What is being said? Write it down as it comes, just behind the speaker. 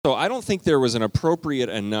So I don't think there was an appropriate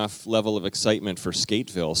enough level of excitement for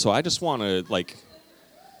Skateville. So I just want to,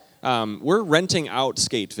 we're renting out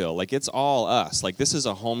Skateville. Like, it's all us. Like, this is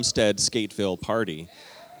a Homestead Skateville party.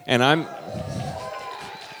 And I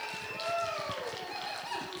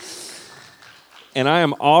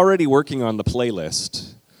am already working on the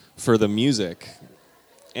playlist for the music.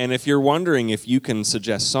 And if you're wondering if you can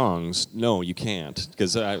suggest songs, no, you can't,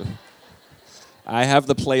 because I have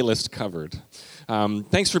the playlist covered.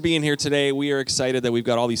 Thanks for being here today. We are excited that we've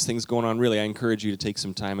got all these things going on. Really, I encourage you to take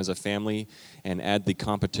some time as a family and add the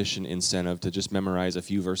competition incentive to just memorize a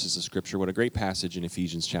few verses of Scripture. What a great passage in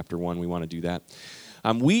Ephesians chapter 1. We want to do that.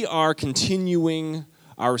 We are continuing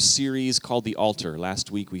our series called The Altar.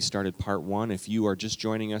 Last week we started part 1. If you are just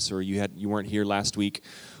joining us or you weren't here last week,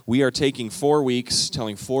 we are taking 4 weeks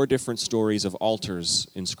telling 4 different stories of altars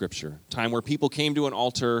in Scripture. Time where people came to an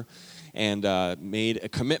altar and made a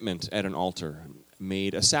commitment at an altar,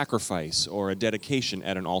 made a sacrifice or a dedication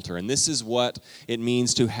at an altar. And this is what it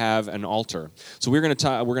means to have an altar. So we're going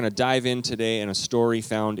to dive in today in a story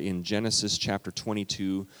found in Genesis chapter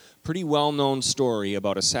 22. Pretty well-known story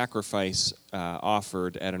about a sacrifice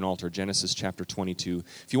offered at an altar, Genesis chapter 22.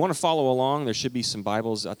 If you want to follow along, there should be some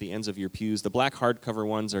Bibles at the ends of your pews. The black hardcover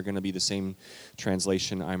ones are going to be the same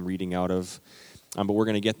translation I'm reading out of, but we're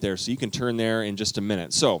going to get there. So you can turn there in just a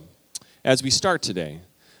minute. So as we start today,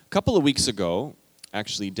 a couple of weeks ago,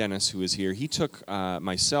 actually Dennis, who is here, he took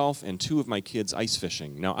myself and 2 of my kids ice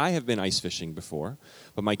fishing. Now, I have been ice fishing before,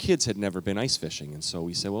 but my kids had never been ice fishing. And so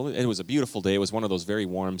we said, well, it was a beautiful day. It was one of those very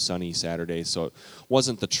warm, sunny Saturdays, so it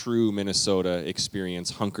wasn't the true Minnesota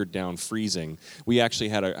experience, hunkered down, freezing. We actually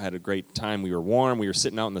had a great time. We were warm. We were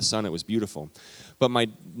sitting out in the sun. It was beautiful. But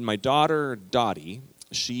my daughter, Dottie,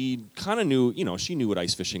 she kind of knew, she knew what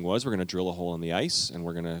ice fishing was. We're going to drill a hole in the ice, and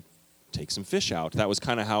we're going to take some fish out. That was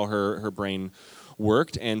kind of how her brain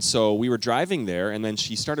worked. And so we were driving there, and then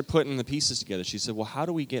she started putting the pieces together. She said, well, how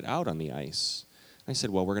do we get out on the ice? I said,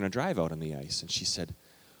 well, we're going to drive out on the ice. And she said,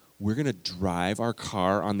 we're going to drive our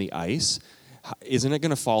car on the ice? Isn't it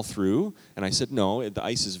going to fall through? And I said, no, the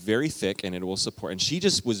ice is very thick, and it will support. And she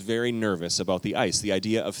just was very nervous about the ice, the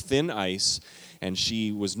idea of thin ice, and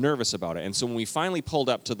she was nervous about it. And so when we finally pulled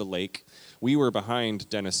up to the lake, we were behind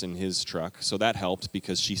Dennis in his truck, so that helped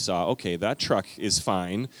because she saw, okay, that truck is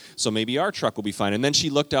fine, so maybe our truck will be fine. And then she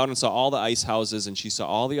looked out and saw all the ice houses, and she saw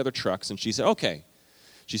all the other trucks, and she said, okay.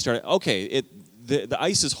 She started, okay, the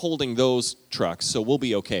ice is holding those trucks, so we'll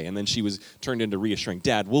be okay. And then she was turned into reassuring,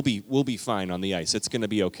 Dad, we'll be fine on the ice. It's going to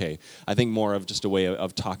be okay. I think more of just a way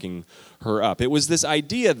of talking her up. It was this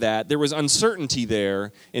idea that there was uncertainty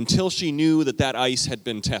there until she knew that ice had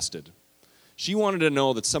been tested. She wanted to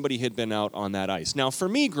know that somebody had been out on that ice. Now, for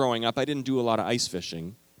me growing up, I didn't do a lot of ice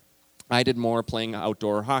fishing. I did more playing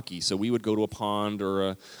outdoor hockey. So we would go to a pond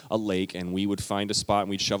or a lake, and we would find a spot, and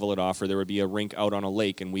we'd shovel it off, or there would be a rink out on a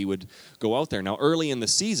lake, and we would go out there. Now, early in the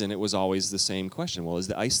season, it was always the same question. Well, is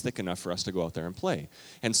the ice thick enough for us to go out there and play?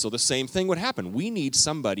 And so the same thing would happen. We need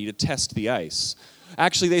somebody to test the ice.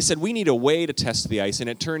 Actually, they said, we need a way to test the ice, and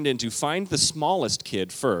it turned into find the smallest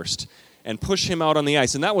kid first and push him out on the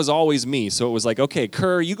ice. And that was always me. So it was like, okay,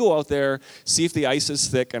 Kerr, you go out there, see if the ice is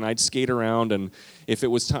thick, and I'd skate around. And if it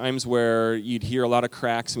was times where you'd hear a lot of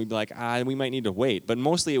cracks, and we'd be like, we might need to wait. But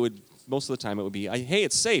most of the time it would be, hey,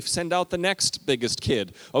 it's safe, send out the next biggest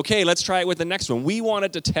kid. Okay, let's try it with the next one. We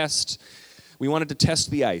wanted to test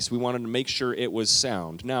the ice. We wanted to make sure it was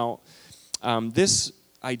sound. Now, this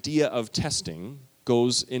idea of testing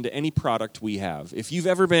goes into any product we have. If you've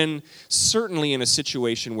ever been certainly in a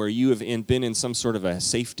situation where you have been in some sort of a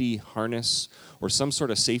safety harness or some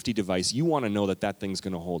sort of safety device, you want to know that thing's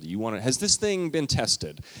going to hold you. Has this thing been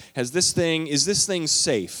tested? Is this thing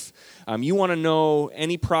safe? You want to know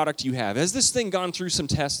any product you have. Has this thing gone through some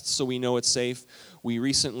tests so we know it's safe? We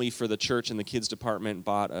recently, for the church and the kids department,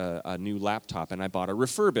 bought a new laptop, and I bought a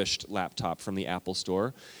refurbished laptop from the Apple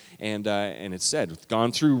store, and it said,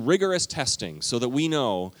 gone through rigorous testing so that we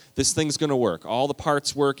know this thing's going to work. All the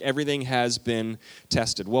parts work. Everything has been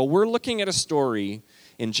tested. Well, we're looking at a story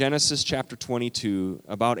in Genesis chapter 22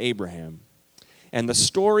 about Abraham, and the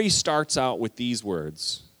story starts out with these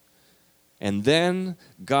words, and then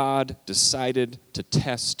God decided to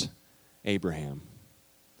test Abraham.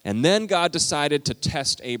 And then God decided to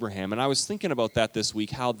test Abraham. And I was thinking about that this week,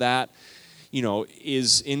 how that,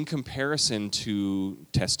 is in comparison to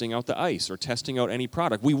testing out the ice or testing out any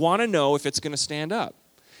product. We want to know if it's going to stand up.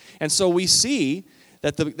 And so we see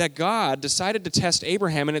that God decided to test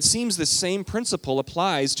Abraham, and it seems the same principle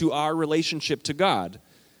applies to our relationship to God.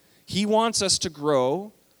 He wants us to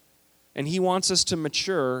grow, and He wants us to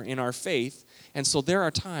mature in our faith. And so there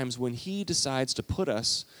are times when he decides to put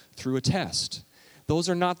us through a test. Those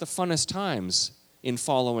are not the funnest times in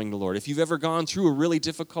following the Lord. If you've ever gone through a really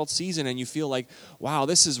difficult season and you feel like, wow,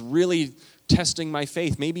 this is really testing my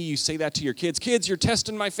faith. Maybe you say that to your kids. Kids, you're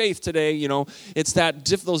testing my faith today. It's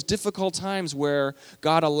those difficult times where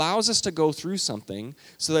God allows us to go through something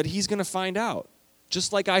so that he's going to find out.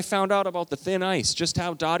 Just like I found out about the thin ice, just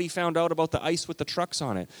how Dottie found out about the ice with the trucks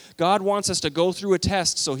on it. God wants us to go through a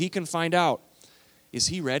test so he can find out, is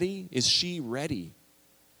he ready? Is she ready?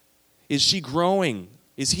 Is she growing?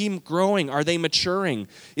 Is he growing? Are they maturing?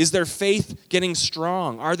 Is their faith getting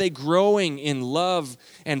strong? Are they growing in love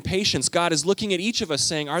and patience? God is looking at each of us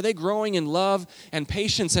saying, are they growing in love and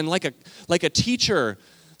patience? And like a teacher,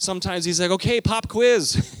 sometimes he's like, okay, pop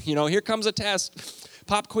quiz. Here comes a test.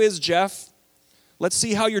 Pop quiz, Jeff. Let's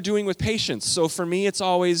see how you're doing with patience. So for me, it's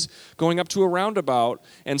always going up to a roundabout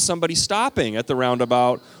and somebody stopping at the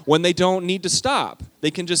roundabout when they don't need to stop.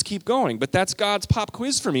 They can just keep going. But that's God's pop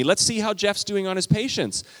quiz for me. Let's see how Jeff's doing on his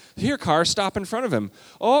patience. Here, car, stop in front of him.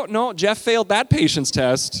 Oh, no, Jeff failed that patience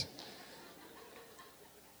test.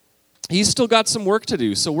 He's still got some work to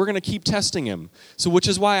do, so we're going to keep testing him. So which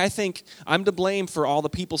is why I think I'm to blame for all the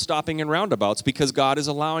people stopping in roundabouts, because God is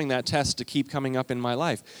allowing that test to keep coming up in my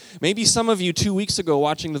life. Maybe some of you 2 weeks ago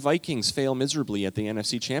watching the Vikings fail miserably at the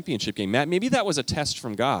NFC Championship game. Matt, maybe that was a test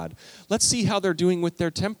from God. Let's see how they're doing with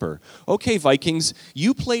their temper. Okay, Vikings,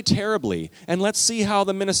 you play terribly, and let's see how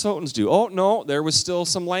the Minnesotans do. Oh, no, there was still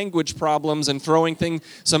some language problems and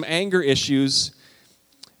some anger issues.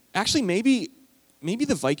 Actually, maybe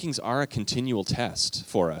the Vikings are a continual test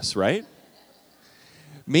for us, right?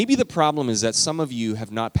 Maybe the problem is that some of you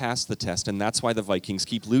have not passed the test, and that's why the Vikings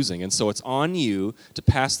keep losing. And so it's on you to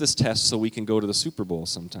pass this test so we can go to the Super Bowl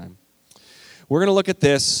sometime. We're going to look at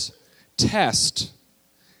this test.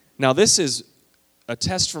 Now, this is a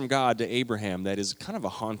test from God to Abraham that is kind of a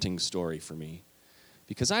haunting story for me,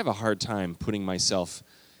 because I have a hard time putting myself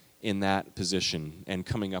in that position and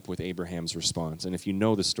coming up with Abraham's response. And if you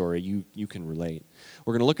know the story, you can relate.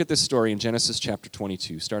 We're going to look at this story in Genesis chapter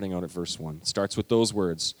 22, starting out at verse 1. It starts with those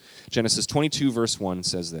words. Genesis 22, verse 1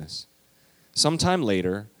 says this. Sometime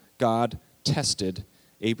later, God tested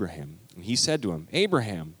Abraham. And he said to him,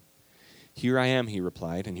 Abraham. Here I am, he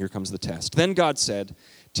replied, and here comes the test. Then God said,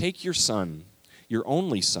 take your son, your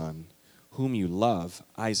only son, whom you love,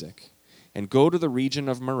 Isaac, and go to the region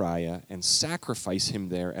of Moriah and sacrifice him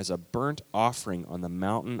there as a burnt offering on the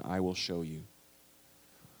mountain I will show you.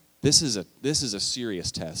 This is a serious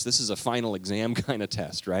test. This is a final exam kind of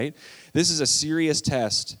test, right? This is a serious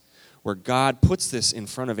test where God puts this in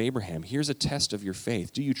front of Abraham. Here's a test of your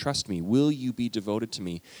faith. Do you trust me? Will you be devoted to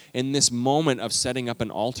me? In this moment of setting up an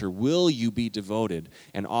altar, will you be devoted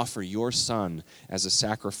and offer your son as a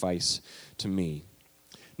sacrifice to me?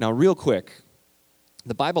 Now, real quick,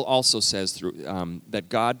 the Bible also says that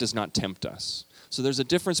God does not tempt us. So there's a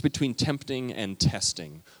difference between tempting and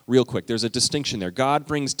testing. Real quick, there's a distinction there. God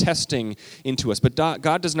brings testing into us, but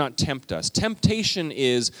God does not tempt us. Temptation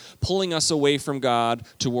is pulling us away from God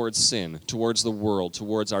towards sin, towards the world,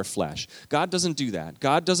 towards our flesh. God doesn't do that.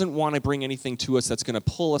 God doesn't want to bring anything to us that's going to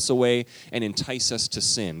pull us away and entice us to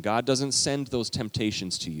sin. God doesn't send those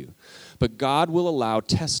temptations to you. But God will allow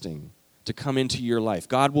testing to come into your life.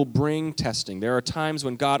 God will bring testing. There are times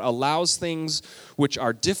when God allows things which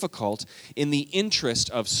are difficult in the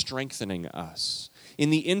interest of strengthening us,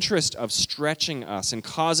 in the interest of stretching us and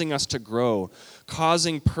causing us to grow,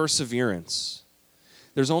 causing perseverance.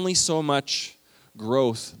 There's only so much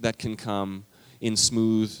growth that can come in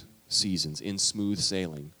smooth seasons, in smooth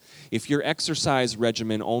sailing. If your exercise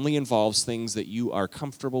regimen only involves things that you are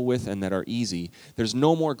comfortable with and that are easy, there's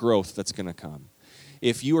no more growth that's going to come.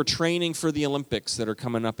 If you are training for the Olympics that are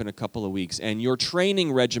coming up in a couple of weeks, and your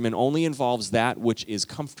training regimen only involves that which is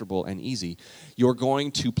comfortable and easy, you're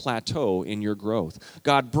going to plateau in your growth.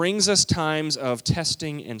 God brings us times of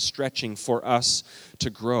testing and stretching for us to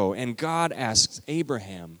grow. And God asks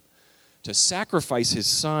Abraham to sacrifice his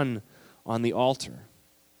son on the altar.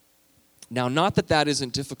 Now, not that that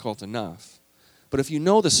isn't difficult enough, but if you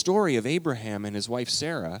know the story of Abraham and his wife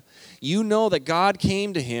Sarah, you know that God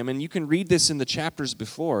came to him, and you can read this in the chapters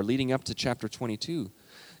before, leading up to chapter 22.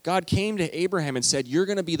 God came to Abraham and said, you're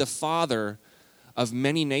going to be the father of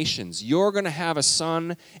many nations. You're going to have a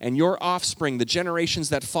son, and your offspring, the generations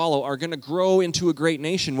that follow, are going to grow into a great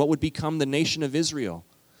nation, what would become the nation of Israel.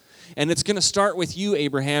 And it's going to start with you,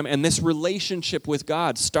 Abraham, and this relationship with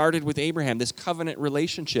God started with Abraham, this covenant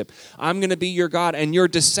relationship. I'm going to be your God, and your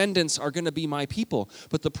descendants are going to be my people.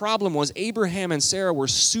 But the problem was Abraham and Sarah were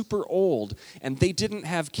super old, and they didn't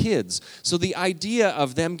have kids. So the idea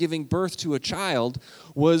of them giving birth to a child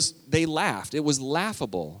was, they laughed. It was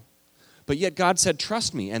laughable. But yet God said,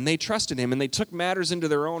 trust me, and they trusted him, and they took matters into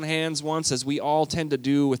their own hands once, as we all tend to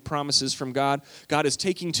do with promises from God. God is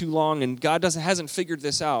taking too long, and God hasn't figured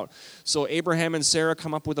this out. So Abraham and Sarah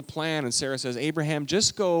come up with a plan, and Sarah says, Abraham,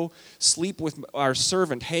 just go sleep with our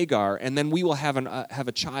servant Hagar, and then we will have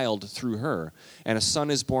a child through her. And a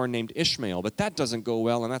son is born named Ishmael. But that doesn't go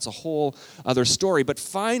well, and that's a whole other story. But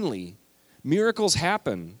finally, miracles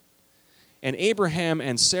happen. And Abraham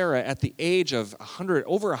and Sarah, at the age of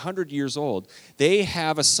over 100 years old, they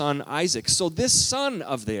have a son, Isaac. So this son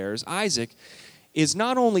of theirs, Isaac, is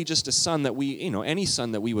not only just a son that any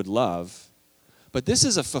son that we would love, but this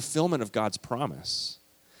is a fulfillment of God's promise.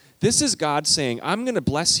 This is God saying, I'm going to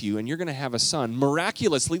bless you, and you're going to have a son.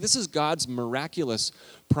 Miraculously, this is God's miraculous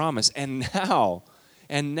promise. And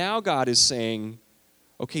now God is saying,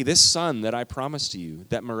 okay, this son that I promised to you,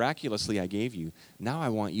 that miraculously I gave you, now I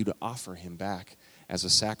want you to offer him back as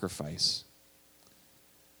a sacrifice.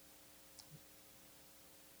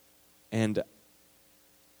 And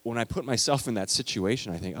when I put myself in that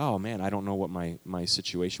situation, I think, oh man, I don't know what my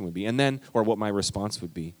situation would be, or what my response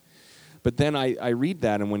would be. But then I read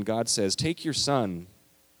that, and when God says, take your son,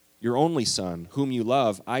 your only son, whom you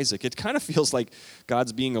love, Isaac, it kind of feels like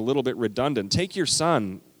God's being a little bit redundant. Take your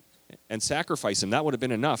son and sacrifice him. That would have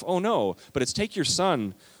been enough. Oh no, but it's take your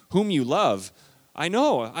son whom you love. I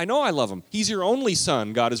know I love him. He's your only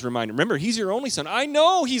son, God is reminding. Remember, he's your only son. I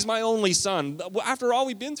know he's my only son. After all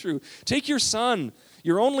we've been through, take your son,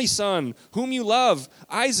 your only son, whom you love,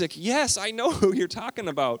 Isaac. Yes, I know who you're talking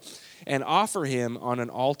about. And offer him on an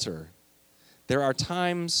altar. There are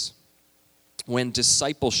times when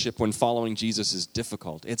discipleship, when following Jesus, is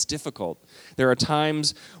difficult. It's difficult. There are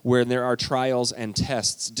times where there are trials and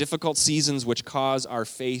tests, difficult seasons which cause our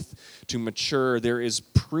faith to mature. There is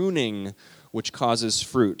pruning which causes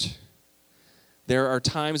fruit. There are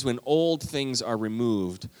times when old things are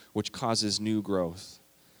removed, which causes new growth.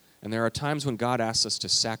 And there are times when God asks us to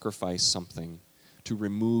sacrifice something, to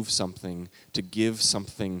remove something, to give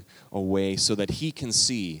something away so that he can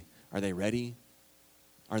see, are they ready?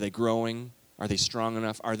 Are they growing? Are they strong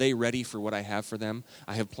enough? Are they ready for what I have for them?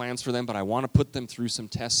 I have plans for them, but I want to put them through some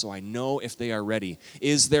tests so I know if they are ready.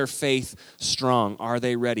 Is their faith strong? Are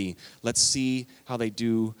they ready? Let's see how they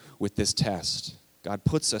do with this test. God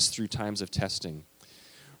puts us through times of testing.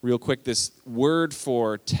 Real quick, this word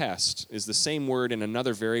for test is the same word in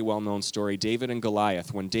another very well-known story, David and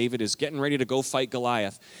Goliath. When David is getting ready to go fight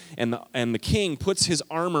Goliath, and the king puts his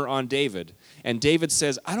armor on David, and David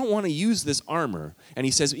says, I don't want to use this armor. And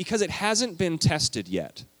he says, because it hasn't been tested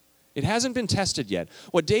yet. It hasn't been tested yet.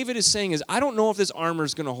 What David is saying is, I don't know if this armor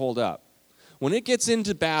is going to hold up. When it gets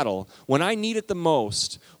into battle, when I need it the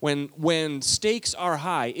most, when stakes are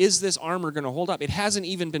high, is this armor going to hold up? It hasn't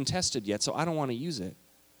even been tested yet, so I don't want to use it.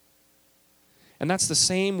 And that's the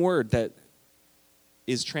same word that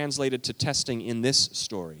is translated to testing in this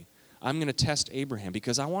story. I'm going to test Abraham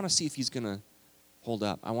because I want to see if he's going to hold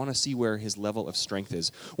up. I want to see where his level of strength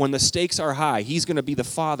is. When the stakes are high, he's going to be the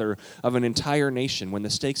father of an entire nation. When the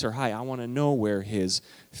stakes are high, I want to know where his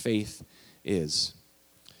faith is.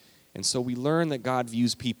 And so we learn that God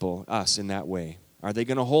views people, us, in that way. Are they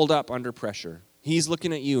going to hold up under pressure? He's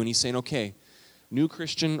looking at you and he's saying, okay, new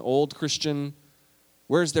Christian, old Christian,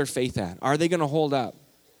 where's their faith at? Are they going to hold up?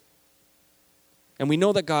 And we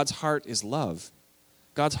know that God's heart is love.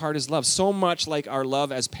 God's heart is love. So much like our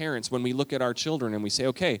love as parents when we look at our children and we say,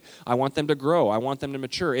 okay, I want them to grow. I want them to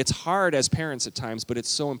mature. It's hard as parents at times, but it's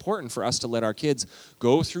so important for us to let our kids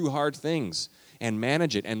go through hard things and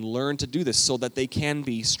manage it and learn to do this so that they can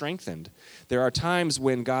be strengthened. There are times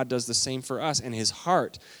when God does the same for us, and his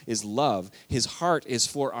heart is love. His heart is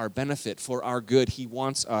for our benefit, for our good. He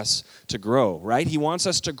wants us to grow, right? He wants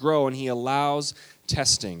us to grow, and he allows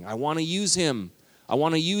testing. I want to use him. I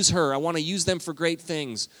want to use her. I want to use them for great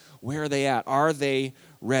things. Where are they at? Are they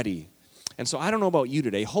ready? And so I don't know about you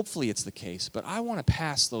today. Hopefully it's the case, but I want to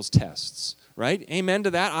pass those tests, right? Amen to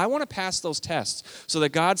that. I want to pass those tests so that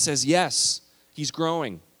God says, yes, he's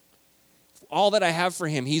growing. All that I have for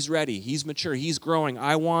him, he's ready. He's mature. He's growing.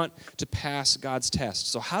 I want to pass God's test.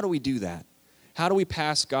 So how do we do that? How do we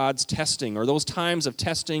pass God's testing or those times of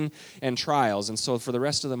testing and trials? And so for the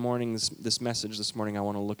rest of the morning, this message this morning, I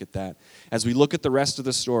want to look at that. As we look at the rest of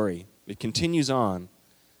the story, it continues on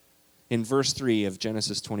in verse 3 of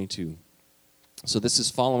Genesis 22. So this is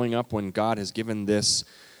following up when God has given this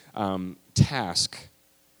task,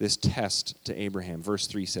 this test to Abraham. Verse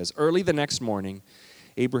 3 says, "Early the next morning,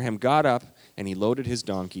 Abraham got up and he loaded his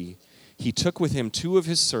donkey. He took with him 2 of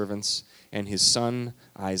his servants and his son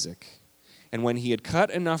Isaac. And when he had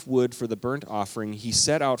cut enough wood for the burnt offering, he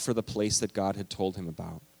set out for the place that God had told him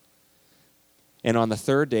about. And on the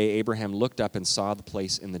 3rd day, Abraham looked up and saw the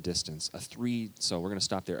place in the distance." So we're going to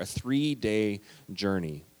stop there. A 3-day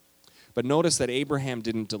journey. But notice that Abraham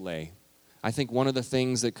didn't delay. I think one of the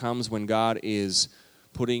things that comes when God is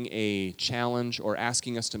putting a challenge or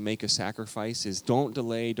asking us to make a sacrifice is don't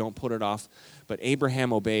delay, don't put it off. But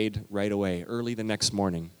Abraham obeyed right away, early the next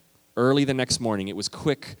morning. Early the next morning. It was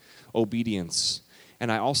quick obedience.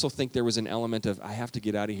 And I also think there was an element of, I have to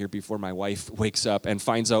get out of here before my wife wakes up and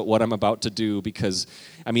finds out what I'm about to do, because,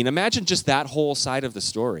 imagine just that whole side of the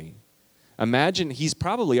story. Imagine he's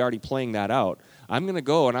probably already playing that out. I'm going to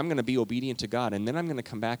go and I'm going to be obedient to God, and then I'm going to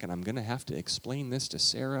come back and I'm going to have to explain this to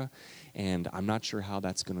Sarah, and I'm not sure how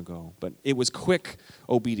that's going to go. But it was quick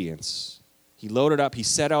obedience. He loaded up, he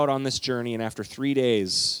set out on this journey, and after 3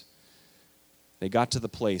 days, they got to the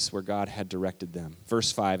place where God had directed them.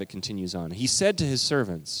 Verse 5, it continues on. He said to his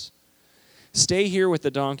servants, "Stay here with the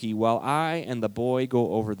donkey while I and the boy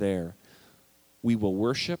go over there. We will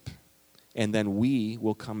worship, and then we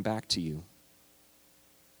will come back to you."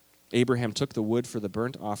 Abraham took the wood for the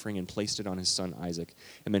burnt offering and placed it on his son Isaac.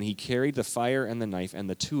 And then he carried the fire and the knife, and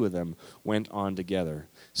the 2 of them went on together.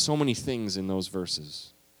 So many things in those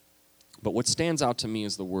verses. But what stands out to me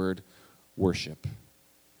is the word worship.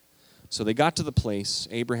 So they got to the place.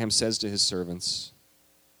 Abraham says to his servants,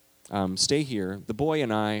 "Stay here. The boy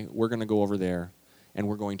and I, we're going to go over there, and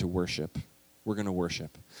we're going to worship. We're going to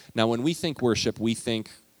worship." Now, when we think worship, we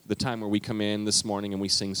think the time where we come in this morning and we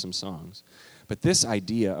sing some songs. But this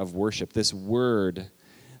idea of worship, this word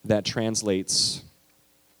that translates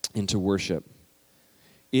into worship,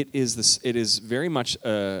 it is very much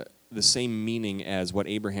the same meaning as what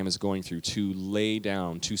Abraham is going through: to lay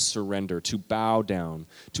down, to surrender, to bow down,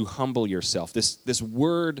 to humble yourself. This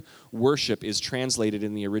word worship is translated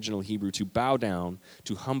in the original Hebrew to bow down,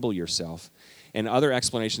 to humble yourself. And other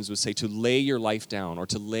explanations would say to lay your life down, or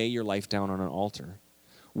to lay your life down on an altar.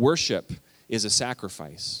 Worship is a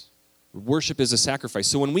sacrifice. Worship is a sacrifice.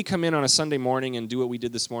 So when we come in on a Sunday morning and do what we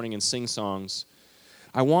did this morning and sing songs,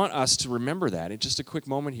 I want us to remember that. It's just a quick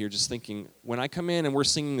moment here, just thinking, when I come in and we're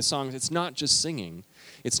singing the songs, it's not just singing.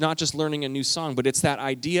 It's not just learning a new song, but it's that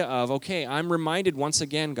idea of, okay, I'm reminded once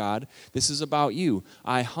again, God, this is about you.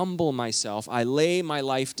 I humble myself. I lay my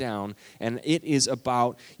life down, and it is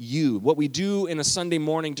about you. What we do in a Sunday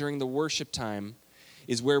morning during the worship time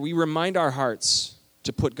is where we remind our hearts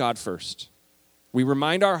to put God first. We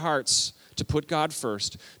remind our hearts to put God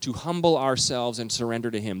first, to humble ourselves and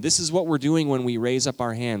surrender to Him. This is what we're doing when we raise up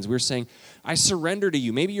our hands. We're saying, I surrender to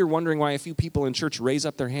you. Maybe you're wondering why a few people in church raise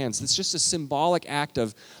up their hands. It's just a symbolic act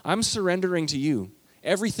of, I'm surrendering to you.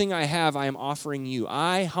 Everything I have, I am offering you.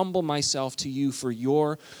 I humble myself to you for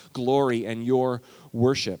your glory and your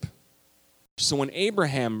worship. So when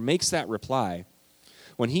Abraham makes that reply,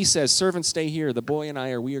 when he says, servants, stay here, the boy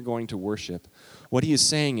and we are going to worship, what he is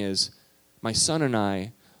saying is, my son and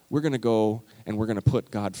I, we're going to go and we're going to put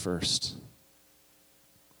God first.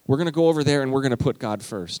 We're going to go over there and we're going to put God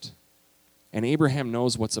first. And Abraham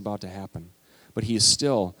knows what's about to happen, but he is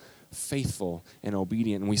still faithful and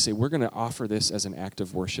obedient. And we say, we're going to offer this as an act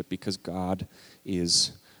of worship because God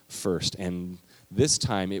is first. And this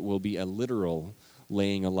time it will be a literal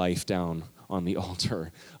laying a life down on the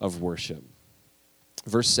altar of worship.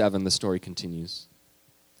 Verse 7, the story continues.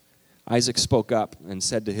 Isaac spoke up and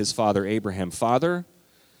said to his father Abraham, Father?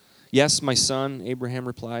 Yes, my son, Abraham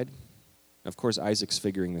replied. Of course, Isaac's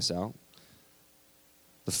figuring this out.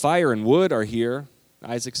 The fire and wood are here,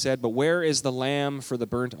 Isaac said, but where is the lamb for the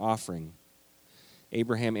burnt offering?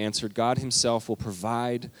 Abraham answered, God himself will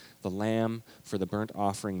provide the lamb for the burnt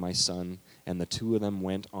offering, my son. And the 2 of them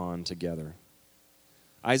went on together.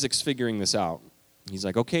 Isaac's figuring this out. He's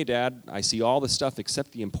like, okay, Dad, I see all the stuff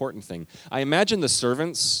except the important thing. I imagine the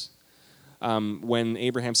servants, when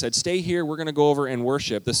Abraham said, stay here, we're going to go over and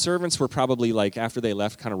worship, the servants were probably like, after they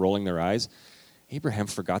left, kind of rolling their eyes. Abraham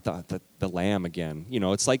forgot the lamb again. You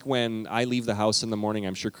know, it's like when I leave the house in the morning,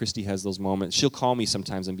 I'm sure Christy has those moments. She'll call me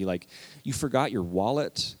sometimes and be like, you forgot your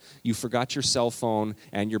wallet, you forgot your cell phone,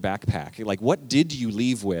 and your backpack. Like, what did you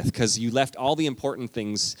leave with? Because you left all the important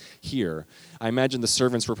things here. I imagine the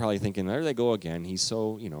servants were probably thinking, there they go again. He's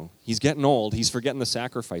so, he's getting old. He's forgetting the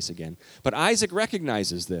sacrifice again. But Isaac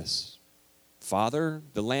recognizes this. Father,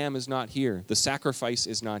 the lamb is not here. The sacrifice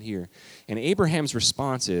is not here. And Abraham's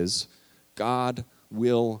response is, God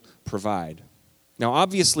will provide. Now,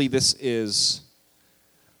 obviously, this is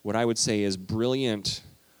what I would say is brilliant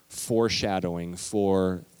foreshadowing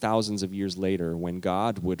for thousands of years later when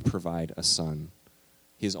God would provide a son,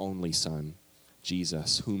 his only son,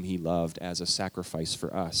 Jesus, whom he loved as a sacrifice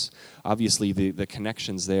for us. Obviously, the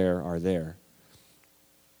connections there are there.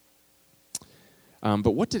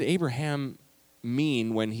 But what did Abraham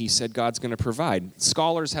mean when he said God's going to provide?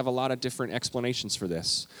 Scholars have a lot of different explanations for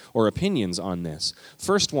this, or opinions on this.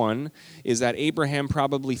 First one is that Abraham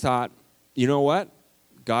probably thought, you know what?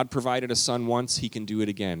 God provided a son once, he can do it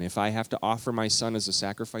again. If I have to offer my son as a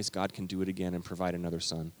sacrifice, God can do it again and provide another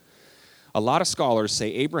son. A lot of scholars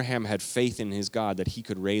say Abraham had faith in his God that he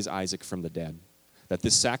could raise Isaac from the dead, that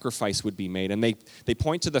this sacrifice would be made. And they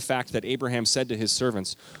point to the fact that Abraham said to his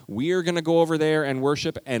servants, we are going to go over there and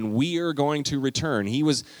worship, and we are going to return. He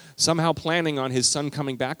was somehow planning on his son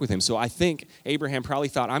coming back with him. So I think Abraham probably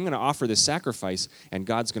thought, I'm going to offer this sacrifice, and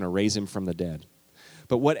God's going to raise him from the dead.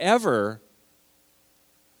 But whatever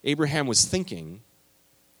Abraham was thinking,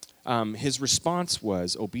 his response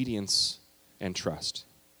was obedience and trust.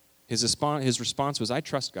 His response was, I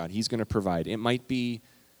trust God. He's going to provide. It might be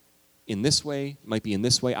in this way, it might be in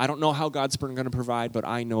this way. I don't know how God's going to provide, but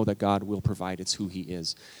I know that God will provide. It's who he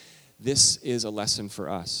is. This is a lesson for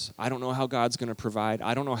us. I don't know how God's going to provide.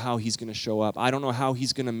 I don't know how he's going to show up. I don't know how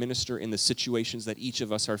he's going to minister in the situations that each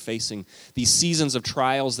of us are facing, these seasons of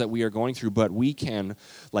trials that we are going through, but we can,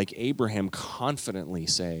 like Abraham, confidently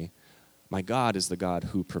say, my God is the God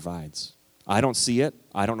who provides. I don't see it.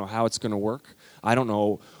 I don't know how it's going to work. I don't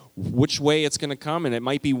know which way it's going to come, and it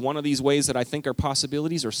might be one of these ways that I think are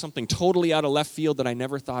possibilities or something totally out of left field that I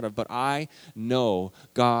never thought of, but I know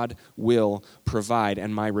God will provide,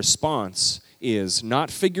 and my response is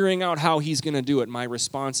not figuring out how he's going to do it. My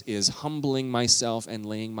response is humbling myself and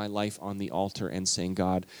laying my life on the altar and saying,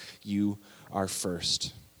 God, you are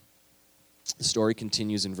first. The story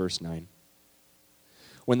continues in verse 9.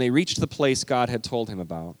 When they reached the place God had told him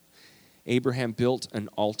about, Abraham built an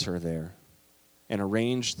altar there and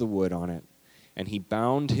arranged the wood on it. And he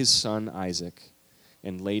bound his son Isaac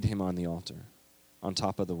and laid him on the altar, on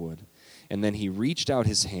top of the wood. And then he reached out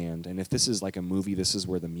his hand, and if this is like a movie, this is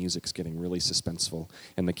where the music's getting really suspenseful,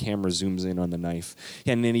 and the camera zooms in on the knife.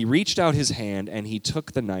 And then he reached out his hand, and he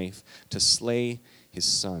took the knife to slay his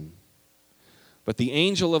son. But the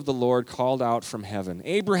angel of the Lord called out from heaven,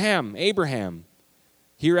 Abraham, Abraham.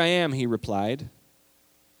 Here I am, he replied.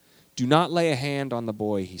 Do not lay a hand on the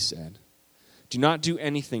boy, he said. Do not do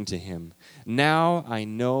anything to him. Now I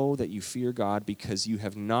know that you fear God because you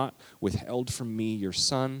have not withheld from me your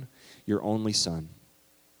son, your only son.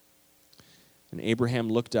 And Abraham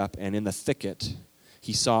looked up, and in the thicket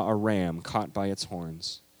he saw a ram caught by its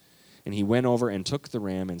horns. And he went over and took the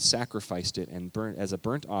ram and sacrificed it and burnt as a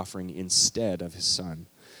burnt offering instead of his son.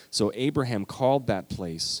 So Abraham called that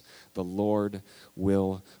place, the Lord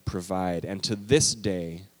will provide. And to this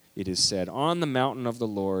day it is said, on the mountain of the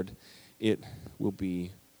Lord it will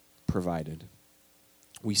be provided.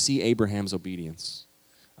 We see Abraham's obedience.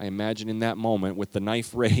 I imagine in that moment with the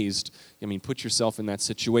knife raised, put yourself in that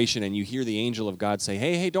situation and you hear the angel of God say,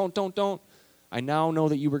 hey, don't. I now know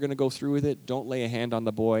that you were going to go through with it. Don't lay a hand on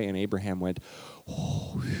the boy. And Abraham went,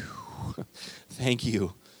 oh, thank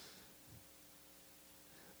you.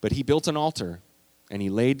 But he built an altar and he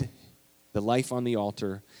laid the life on the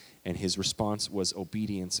altar, and his response was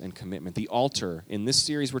obedience and commitment. The altar, in this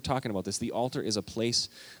series we're talking about this, the altar is a place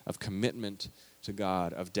of commitment to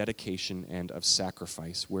God, of dedication and of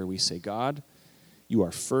sacrifice, where we say, God, you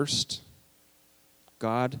are first.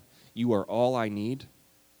 God, you are all I need.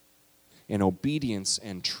 And obedience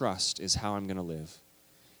and trust is how I'm going to live.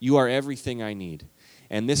 You are everything I need.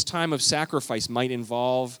 And this time of sacrifice might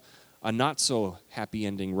involve a not so happy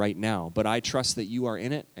ending right now, but I trust that you are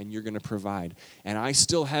in it and you're going to provide. And I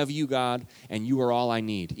still have you, God, and you are all I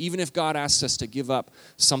need. Even if God asks us to give up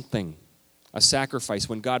something, a sacrifice,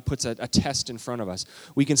 when God puts a test in front of us,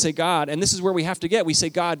 we can say, God, and this is where we have to get, we say,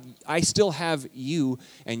 God, I still have you,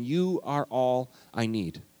 and you are all I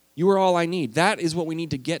need. You are all I need. That is what we need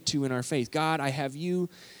to get to in our faith. God, I have you,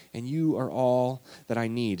 and you are all that I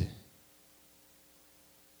need.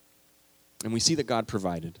 And we see that God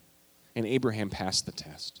provided. And Abraham passed the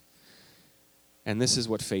test. And this is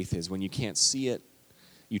what faith is. When you can't see it,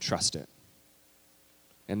 you trust it.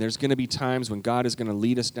 And there's going to be times when God is going to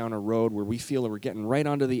lead us down a road where we feel that we're getting right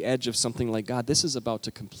onto the edge of something like, God, this is about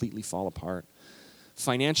to completely fall apart.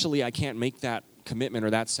 Financially, I can't make that commitment or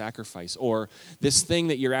that sacrifice. Or this thing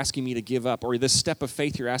that you're asking me to give up. Or this step of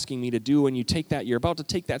faith you're asking me to do. And you take that, you're about to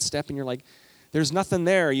take that step and you're like, There's nothing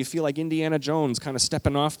there. You feel like Indiana Jones kind of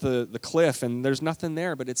stepping off the cliff, and there's nothing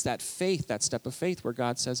there, but it's that faith, that step of faith where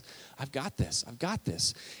God says, I've got this, I've got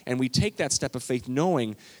this. And we take that step of faith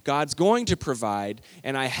knowing God's going to provide,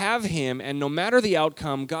 and I have him, and no matter the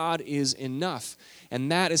outcome, God is enough. And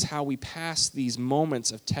that is how we pass these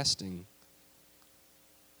moments of testing.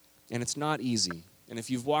 And it's not easy. And if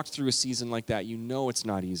you've walked through a season like that, you know it's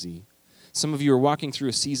not easy. Some of you are walking through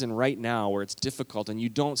a season right now where it's difficult and you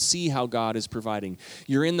don't see how God is providing.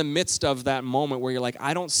 You're in the midst of that moment where you're like,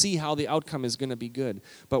 I don't see how the outcome is going to be good.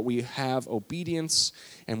 But we have obedience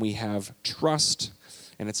and we have trust,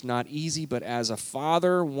 and it's not easy. But as a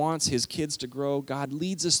father wants his kids to grow, God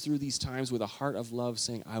leads us through these times with a heart of love,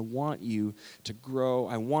 saying, I want you to grow.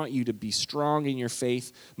 I want you to be strong in your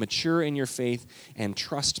faith, mature in your faith, and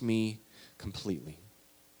trust me completely.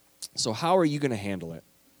 So how are you going to handle it?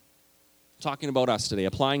 Talking about us today,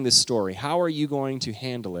 applying this story, how are you going to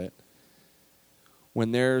handle it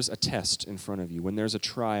when there's a test in front of you, when there's a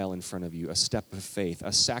trial in front of you, a step of faith,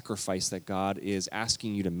 a sacrifice that God is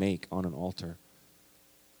asking you to make on an altar?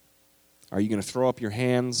 Are you going to throw up your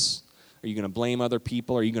hands? Are you going to blame other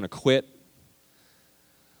people? Are you going to quit?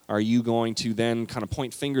 Are you going to then kind of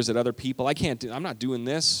point fingers at other people? I'm not doing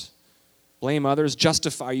this. Blame others,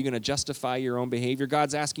 justify. Are you going to justify your own behavior?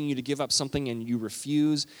 God's asking you to give up something and you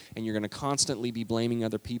refuse, and you're going to constantly be blaming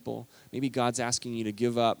other people. Maybe God's asking you to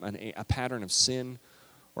give up a pattern of sin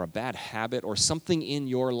or a bad habit or something in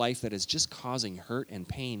your life that is just causing hurt and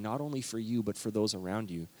pain, not only for you, but for those around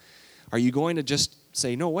you. Are you going to just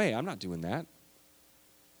say, no way, I'm not doing that?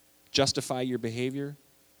 Justify your behavior?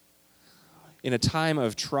 In a time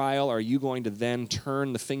of trial, are you going to then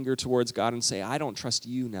turn the finger towards God and say, I don't trust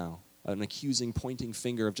you now? An accusing, pointing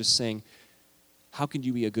finger of just saying, how can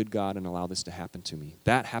you be a good God and allow this to happen to me?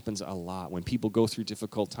 That happens a lot. When people go through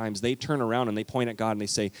difficult times, they turn around and they point at God and they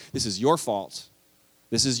say, this is your fault.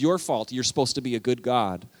 This is your fault. You're supposed to be a good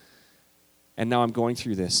God. And now I'm going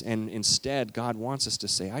through this. And instead, God wants us to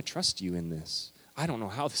say, I trust you in this. I don't know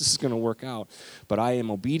how this is going to work out, but I am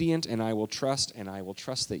obedient and I will trust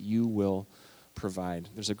that you will provide.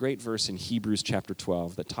 There's a great verse in Hebrews chapter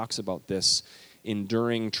 12 that talks about this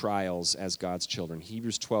enduring trials as God's children.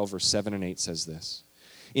 Hebrews 12, verse 7 and 8 says this: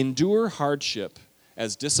 endure hardship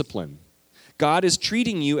as discipline. God is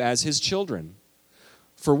treating you as his children.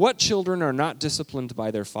 For what children are not disciplined by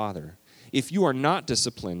their father? If you are not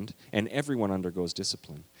disciplined, and everyone undergoes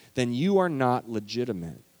discipline, then you are not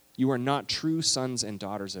legitimate. You are not true sons and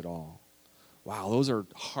daughters at all. Wow, those are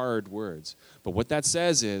hard words. But what that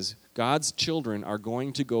says is God's children are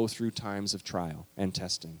going to go through times of trial and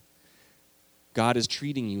testing. God is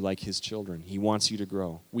treating you like his children. He wants you to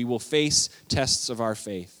grow. We will face tests of our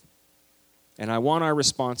faith. And I want our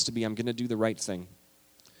response to be, I'm going to do the right thing.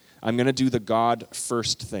 I'm going to do the God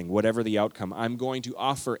first thing, whatever the outcome. I'm going to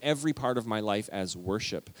offer every part of my life as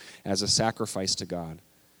worship, as a sacrifice to God.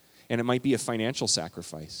 And it might be a financial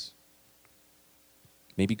sacrifice.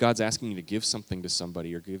 Maybe God's asking you to give something to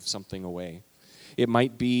somebody or give something away. It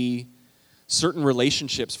might be certain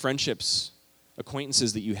relationships, friendships,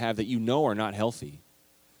 acquaintances that you have that you know are not healthy.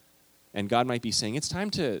 And God might be saying, it's time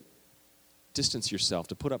to distance yourself,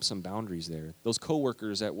 to put up some boundaries there. Those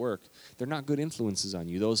coworkers at work, they're not good influences on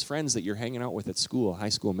you. Those friends that you're hanging out with at school, high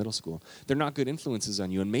school, middle school, they're not good influences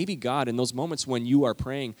on you. And maybe God, in those moments when you are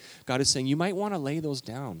praying, God is saying, you might want to lay those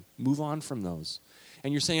down. Move on from those.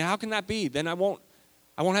 And you're saying, how can that be? Then I won't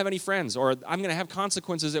have any friends, or I'm going to have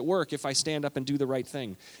consequences at work if I stand up and do the right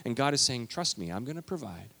thing. And God is saying, trust me, I'm going to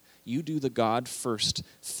provide. You do the God first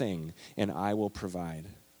thing, and I will provide.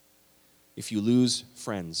 If you lose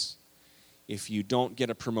friends, if you don't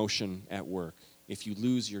get a promotion at work, if you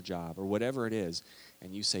lose your job, or whatever it is,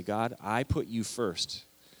 and you say, God, I put you first,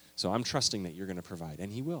 so I'm trusting that you're going to provide.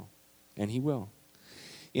 And he will. And he will.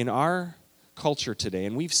 In our culture today,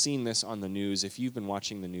 and we've seen this on the news, if you've been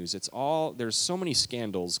watching the news, there's so many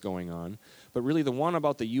scandals going on, but really the one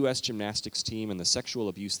about the U.S. gymnastics team and the sexual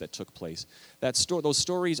abuse that took place, those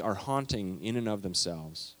stories are haunting in and of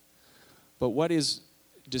themselves. But what is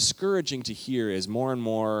discouraging to hear is more and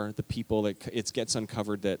more the people that it gets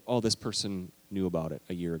uncovered that, oh, this person knew about it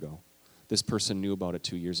a year ago. This person knew about it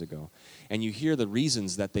 2 years ago. And you hear the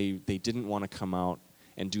reasons that they didn't want to come out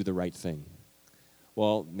and do the right thing.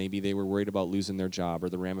 Well, maybe they were worried about losing their job or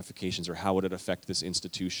the ramifications or how would it affect this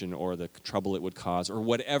institution or the trouble it would cause or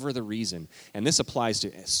whatever the reason. And this applies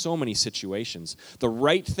to so many situations. The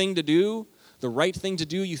right thing to do,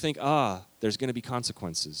 you think, there's going to be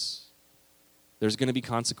consequences. There's going to be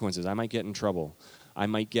consequences. I might get in trouble. I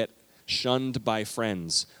might get shunned by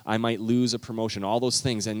friends. I might lose a promotion, all those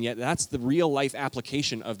things. And yet that's the real life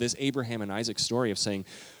application of this Abraham and Isaac story of saying,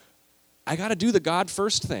 I got to do the God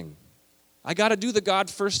first thing. I got to do the God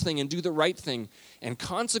first thing and do the right thing. And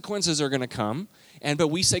consequences are going to come. But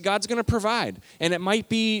we say God's going to provide. And it might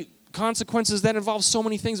be consequences that involve so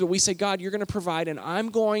many things. But we say, God, you're going to provide. And I'm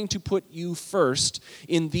going to put you first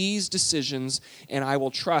in these decisions. And I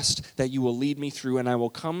will trust that you will lead me through. And I will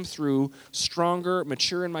come through stronger,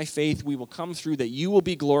 mature in my faith. We will come through that you will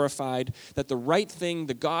be glorified. That the right thing,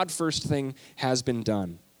 the God first thing has been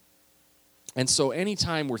done. And so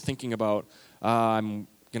anytime we're thinking about, I'm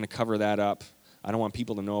going to cover that up. I don't want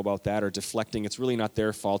people to know about that, or deflecting. It's really not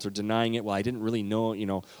their fault, or denying it. Well, I didn't really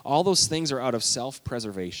know. All those things are out of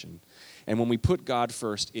self-preservation. And when we put God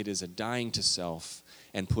first, it is a dying to self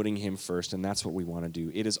and putting him first, and that's what we want to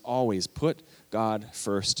do. It is always put God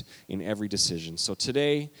first in every decision. So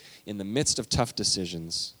today, in the midst of tough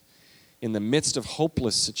decisions, in the midst of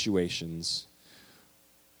hopeless situations,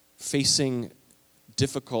 facing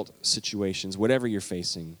difficult situations, whatever you're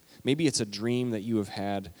facing, maybe it's a dream that you have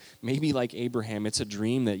had. Maybe like Abraham, it's a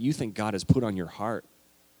dream that you think God has put on your heart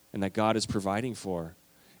and that God is providing for.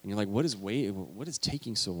 And you're like, what is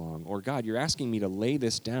taking so long? Or God, you're asking me to lay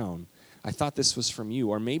this down. I thought this was from you.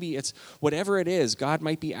 Or maybe it's whatever it is, God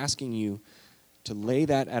might be asking you to lay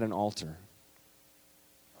that at an altar.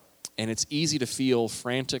 And it's easy to feel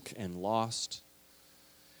frantic and lost.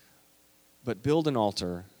 But build an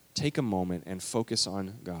altar, take a moment, and focus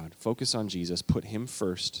on God. Focus on Jesus. Put him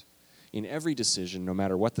first in every decision, no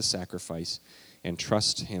matter what the sacrifice, and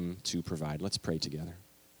trust him to provide. Let's pray together.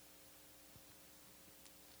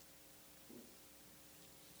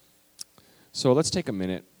 So let's take a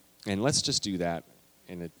minute, and let's just do that.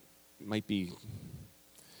 And it might be,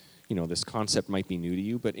 this concept might be new to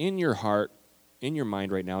you, but in your heart, in your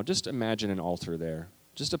mind right now, just imagine an altar there.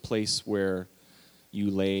 Just a place where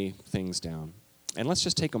you lay things down. And let's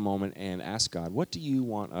just take a moment and ask God, what do you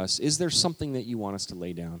want us? Is there something that you want us to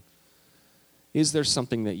lay down? Is there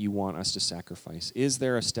something that you want us to sacrifice? Is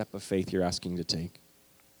there a step of faith you're asking to take?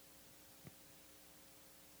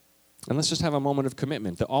 And let's just have a moment of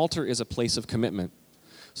commitment. The altar is a place of commitment.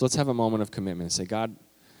 So let's have a moment of commitment. Say, God,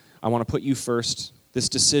 I want to put you first. This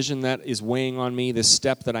decision that is weighing on me, this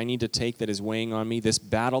step that I need to take that is weighing on me, this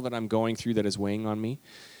battle that I'm going through that is weighing on me,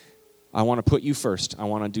 I want to put you first. I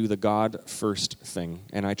want to do the God first thing,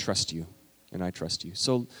 and I trust you,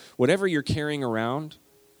 So whatever you're carrying around,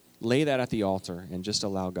 lay that at the altar and just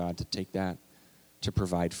allow God to take that to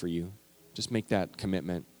provide for you. Just make that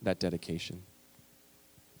commitment, that dedication.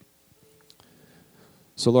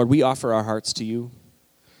 So Lord, we offer our hearts to you.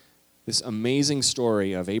 This amazing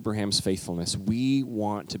story of Abraham's faithfulness, we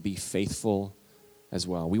want to be faithful as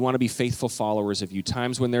well. We want to be faithful followers of you.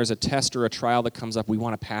 Times when there's a test or a trial that comes up, we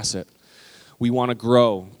want to pass it. We want to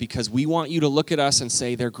grow because we want you to look at us and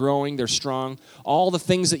say, they're growing, they're strong. All the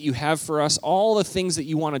things that you have for us, all the things that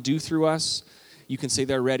you want to do through us, you can say,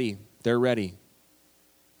 they're ready. They're ready.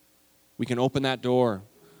 We can open that door.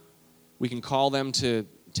 We can call them to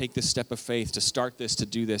take this step of faith, to start this, to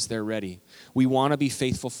do this. They're ready. We want to be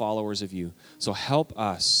faithful followers of you. So help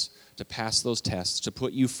us to pass those tests, to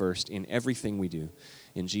put you first in everything we do.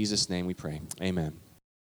 In Jesus' name we pray. Amen.